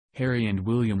Harry and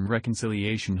William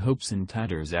reconciliation hopes in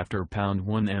tatters after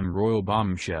 £1M royal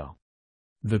bombshell.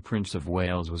 The Prince of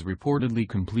Wales was reportedly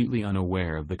completely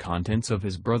unaware of the contents of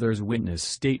his brother's witness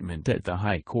statement at the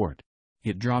High Court.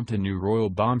 It dropped a new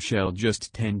royal bombshell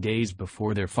just 10 days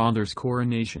before their father's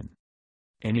coronation.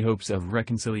 Any hopes of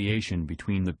reconciliation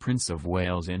between the Prince of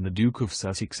Wales and the Duke of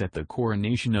Sussex at the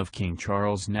coronation of King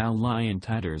Charles now lie in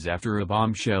tatters after a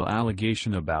bombshell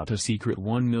allegation about a secret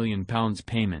 £1 million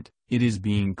payment, it is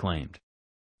being claimed.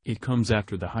 It comes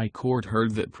after the High Court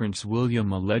heard that Prince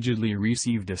William allegedly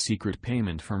received a secret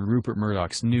payment from Rupert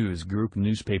Murdoch's News Group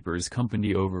newspaper's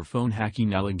company over phone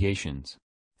hacking allegations.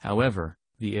 However,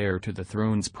 the heir to the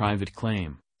throne's private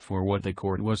claim, for what the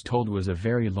court was told was a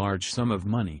very large sum of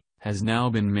money, has now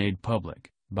been made public,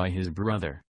 by his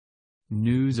brother.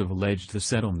 News of alleged the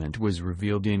settlement was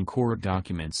revealed in court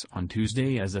documents on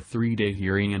Tuesday as a 3-day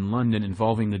hearing in London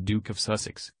involving the Duke of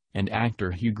Sussex and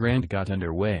actor Hugh Grant got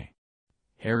underway.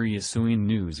 Harry is suing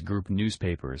News Group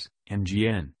newspapers,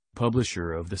 NGN,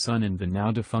 publisher of The Sun and the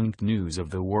now-defunct News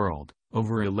of the World,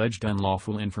 over alleged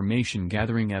unlawful information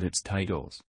gathering at its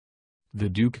titles. The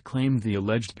Duke claimed the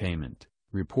alleged payment,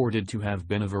 reported to have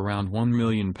been of around £1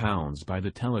 million by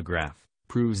The Telegraph,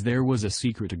 proves there was a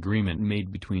secret agreement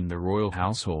made between the royal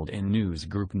household and News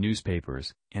Group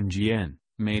newspapers, NGN,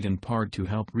 made in part to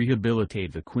help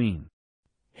rehabilitate the Queen.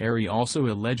 Harry also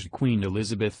alleged Queen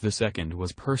Elizabeth II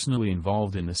was personally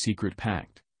involved in the secret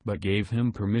pact, but gave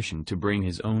him permission to bring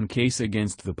his own case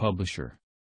against the publisher.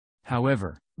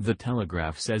 However, The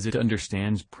Telegraph says it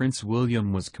understands Prince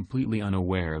William was completely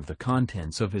unaware of the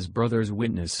contents of his brother's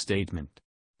witness statement.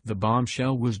 The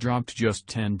bombshell was dropped just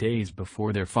 10 days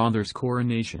before their father's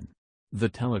coronation. The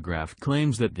Telegraph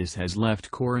claims that this has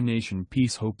left coronation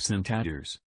peace hopes in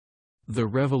tatters. The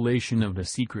revelation of the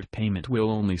secret payment will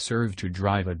only serve to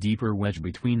drive a deeper wedge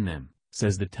between them,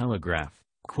 says The Telegraph,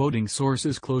 quoting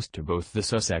sources close to both the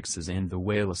Sussexes and the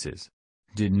Waleses.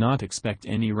 Did not expect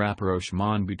any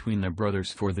rapprochement between the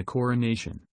brothers for the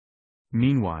coronation.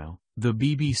 Meanwhile, the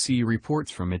BBC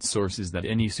reports from its sources that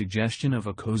any suggestion of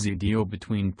a cozy deal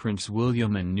between Prince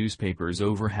William and newspapers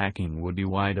over hacking would be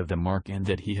wide of the mark and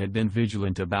that he had been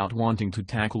vigilant about wanting to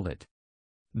tackle it.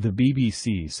 The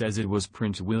BBC says it was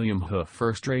Prince William who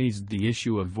first raised the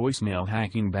issue of voicemail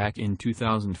hacking back in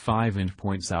 2005 and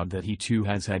points out that he too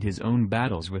has had his own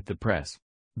battles with the press.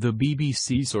 The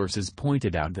BBC sources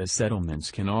pointed out that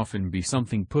settlements can often be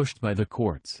something pushed by the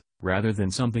courts, rather than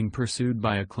something pursued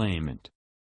by a claimant.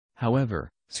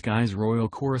 However, Sky's royal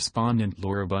correspondent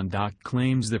Laura Bundock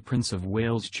claims the Prince of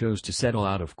Wales chose to settle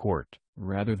out of court,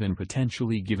 rather than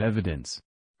potentially give evidence.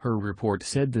 Her report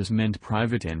said this meant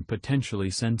private and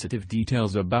potentially sensitive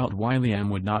details about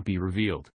William would not be revealed.